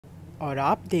और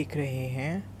आप देख रहे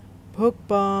हैं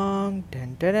Bhookbang.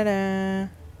 Dun, dun, dun, dun.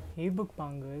 Hey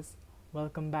Bhookbangers,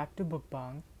 welcome back to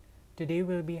Bhookbang. Today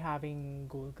we'll be having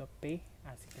Golgappe,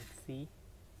 as you can see,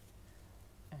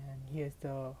 and here's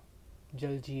the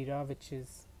jaljeera which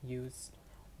is used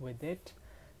with it.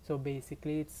 So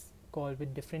basically, it's called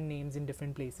with different names in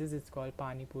different places. It's called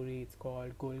Pani Puri, it's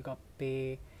called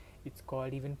Golgappe, it's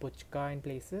called even Puchka in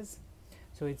places.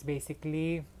 So it's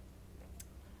basically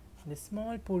the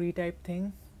small puri type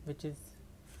thing, which is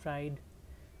fried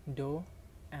dough,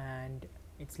 and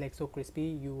it's like so crispy.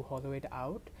 You hollow it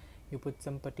out, you put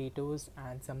some potatoes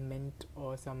and some mint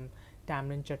or some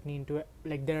tamarind chutney into it.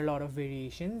 Like there are a lot of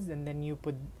variations, and then you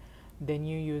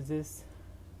use this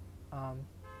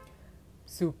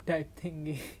soup type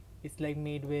thing. It's like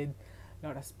made with a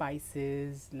lot of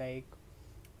spices. Like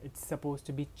it's supposed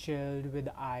to be chilled with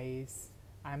ice.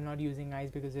 I'm not using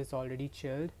ice because it's already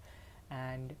chilled,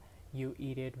 and you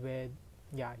eat it with,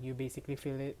 yeah, you basically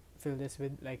fill this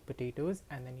with like potatoes,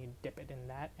 and then you dip it in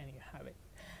that and you have it.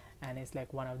 And it's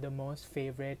like one of the most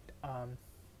favorite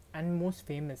and most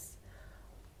famous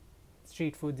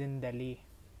street foods in Delhi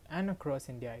and across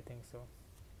India, I think so.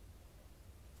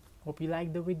 Hope you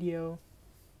like the video.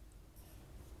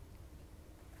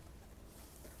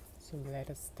 So let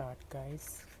us start,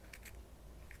 guys.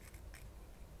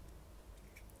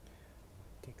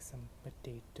 Take some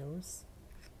potatoes,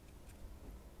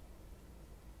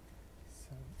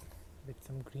 with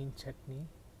some green chutney,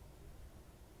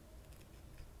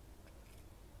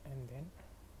 and then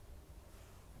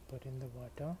put in the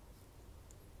water.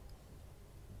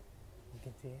 You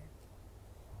can see it.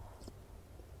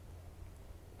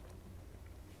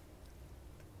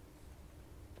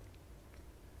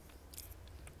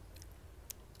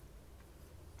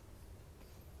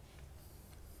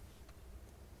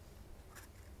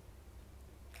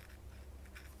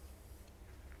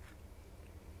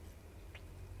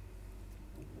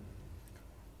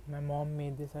 My mom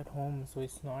made this at home, so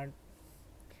it's not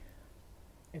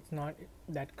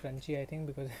that crunchy, I think,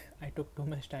 because I took too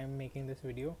much time making this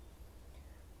video,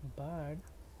 but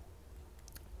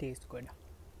tastes good.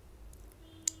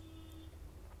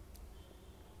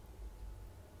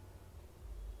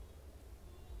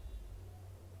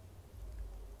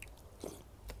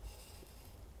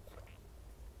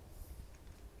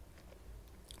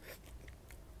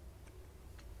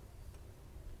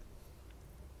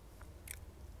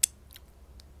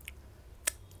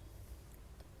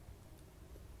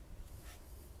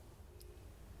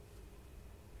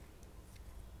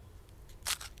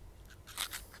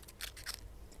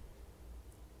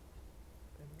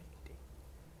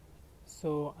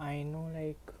 So I know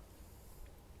like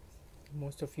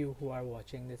most of you who are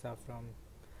watching this are from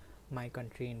my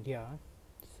country, India.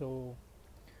 So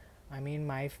I mean,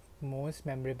 my most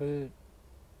memorable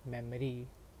memory,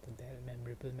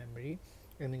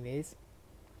 anyways,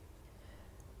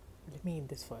 let me eat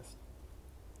this first.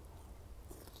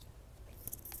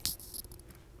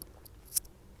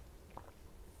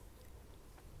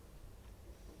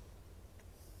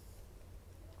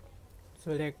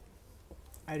 So like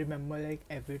I remember like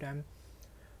every time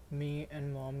me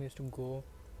and mom used to go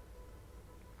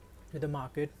to the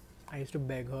market, I used to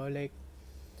beg her like,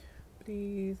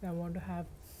 please, I want to have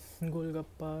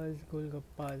golgappas,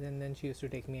 and then she used to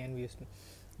take me, and we used to,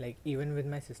 like, even with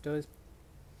my sisters,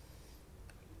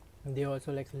 they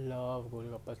also like love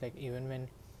golgappas. Like even when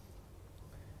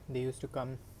they used to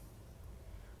come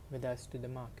with us to the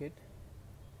market,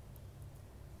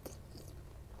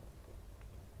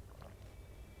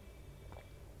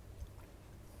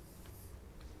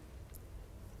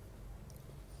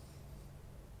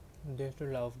 they used to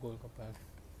love golgappas.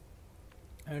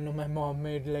 I know my mom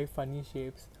made like funny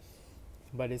shapes,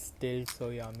 but it's still so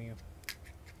yummy.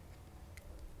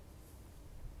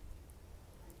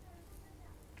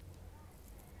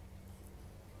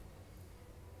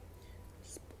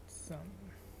 Just put some.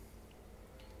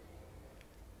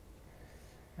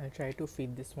 I'll try to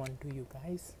feed this one to you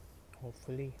guys.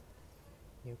 Hopefully,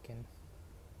 you can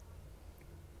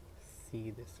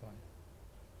see this one.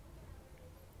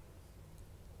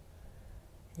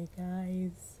 Hey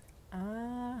guys.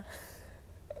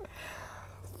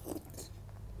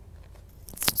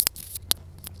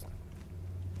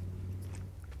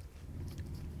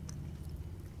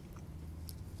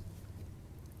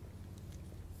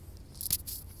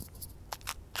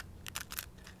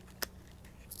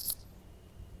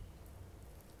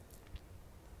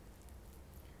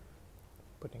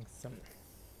 Putting some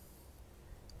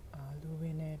aloo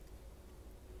in it,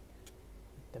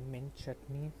 the mint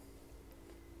chutney.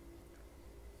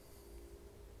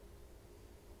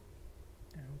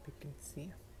 I hope you can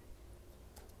see.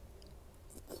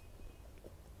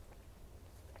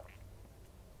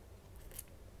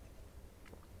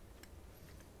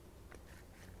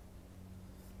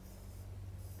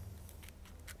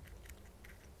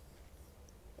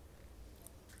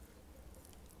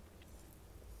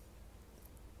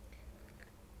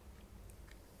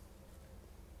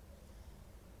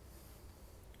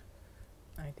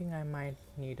 I think I might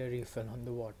need a refill on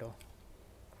the water.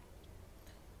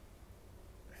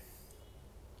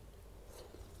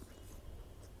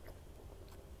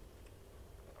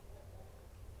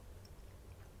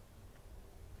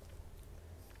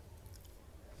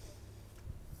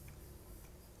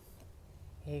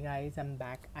 Hey guys, I'm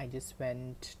back. I just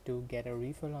went to get a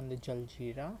refill on the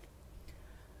jaljeera,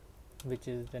 which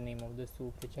is the name of the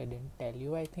soup, which I didn't tell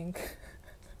you, I think.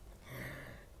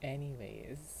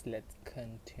 Anyways, let's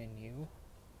continue.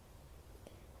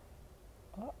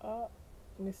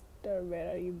 Mister,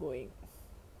 where are you going?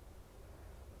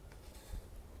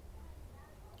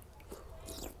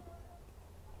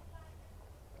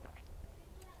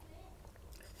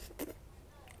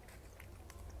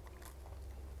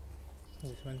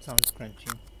 This one sounds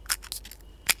crunchy.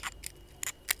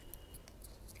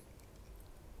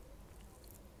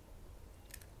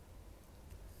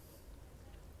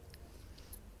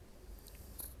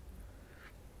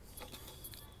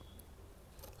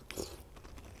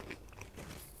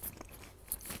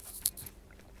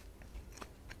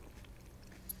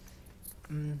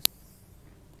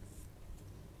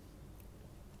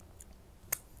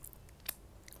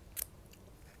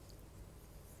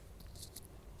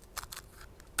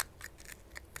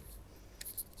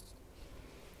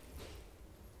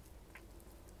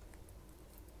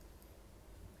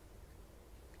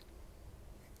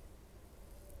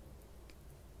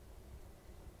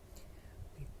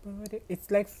 But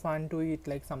it's like fun to eat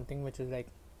like something which is like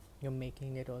you're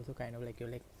making it, also kind of like you're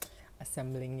like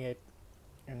assembling it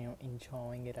and you're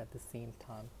enjoying it at the same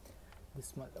time.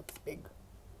 This one looks big.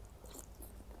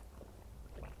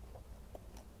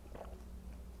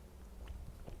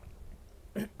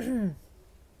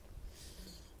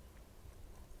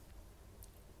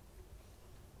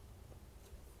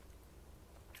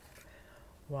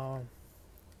 Wow,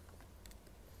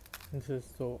 this is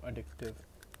so addictive.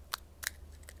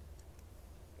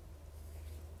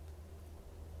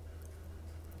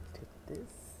 Take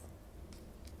this,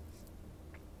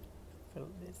 fill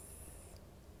this.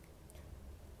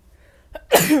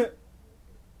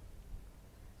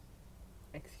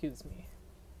 Excuse me.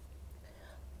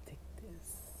 Take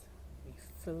this,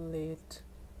 refill it.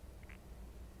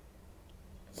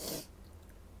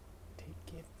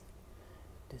 Take it,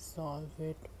 dissolve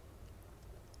it.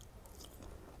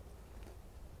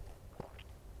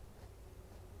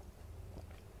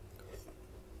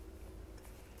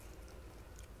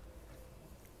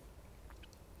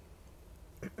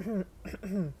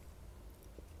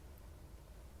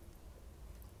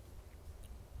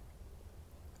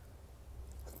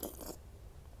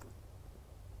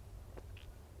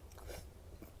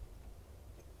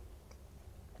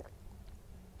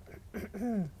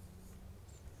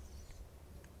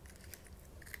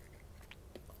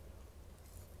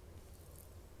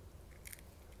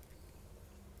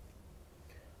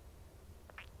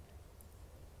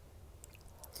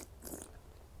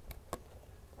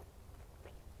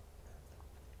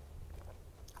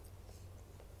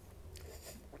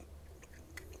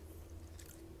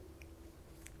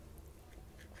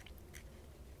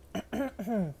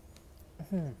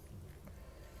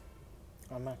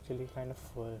 I'm actually kind of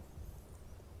full,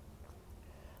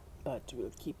 but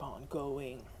we'll keep on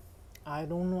going. I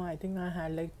don't know, I think I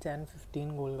had like 10-15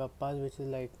 Golgappas, which is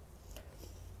like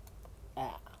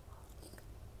ah.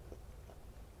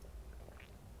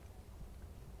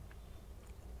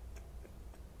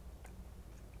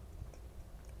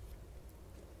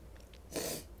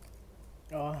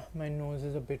 Oh, my nose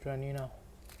is a bit runny now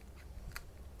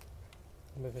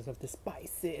because of the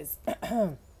spices. Put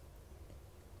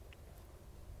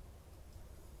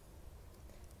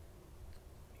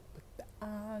the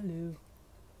aloo,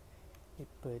 we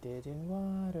put it in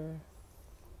water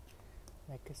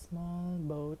like a small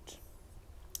boat,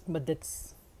 but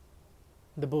that's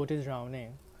the boat is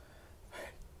drowning.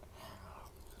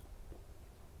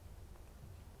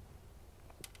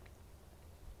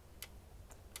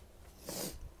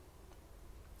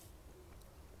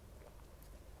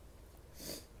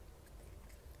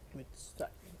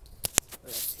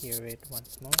 Let's hear it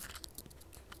once more.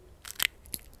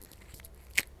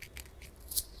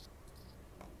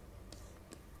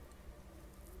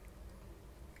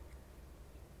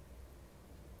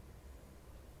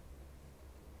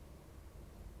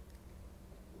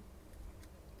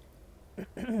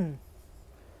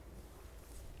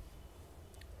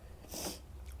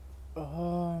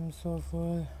 Oh, I'm so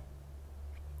full.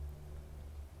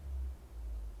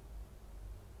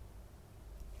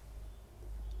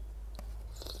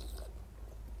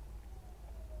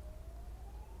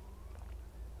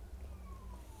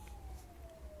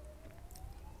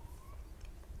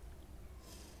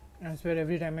 I swear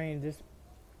every time I eat this,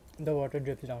 the water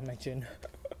drips down my chin.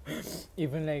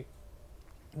 Even like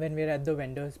when we're at the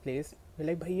vendor's place, we're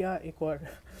like, Bhaiya, ek aur.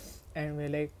 And we're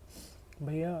like,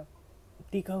 Bhaiya,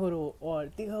 tikha karo aur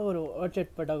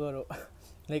chatpata karo.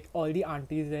 Like all the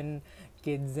aunties and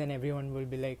kids and everyone will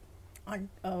be like,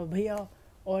 Bhaiya,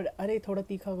 और अरे थोड़ा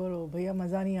तीखा करो भैया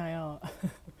मज़ा नहीं आया.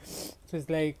 So it's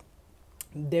like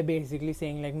they're basically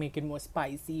saying like make it more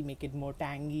spicy, make it more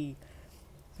tangy.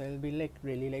 So it'll be like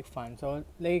really like fun. So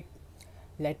like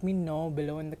let me know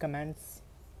below in the comments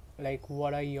like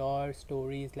what are your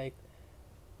stories, like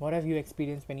what have you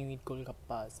experienced when you eat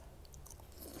Golgappas.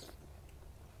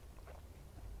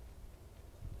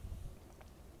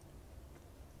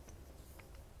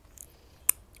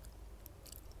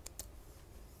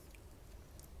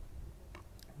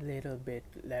 Little bit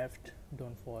left,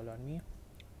 don't fall on me.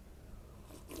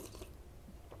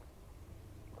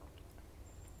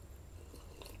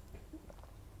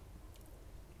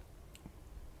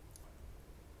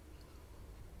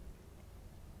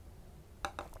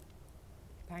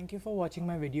 Thank you for watching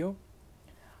my video.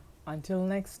 Until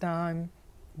next time,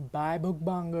 bye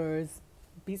Bhookbangers.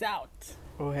 Peace out.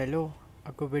 Oh hello,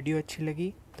 आपको video अच्छी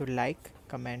लगी तो like,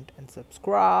 comment and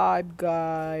subscribe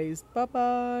guys. Bye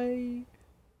bye.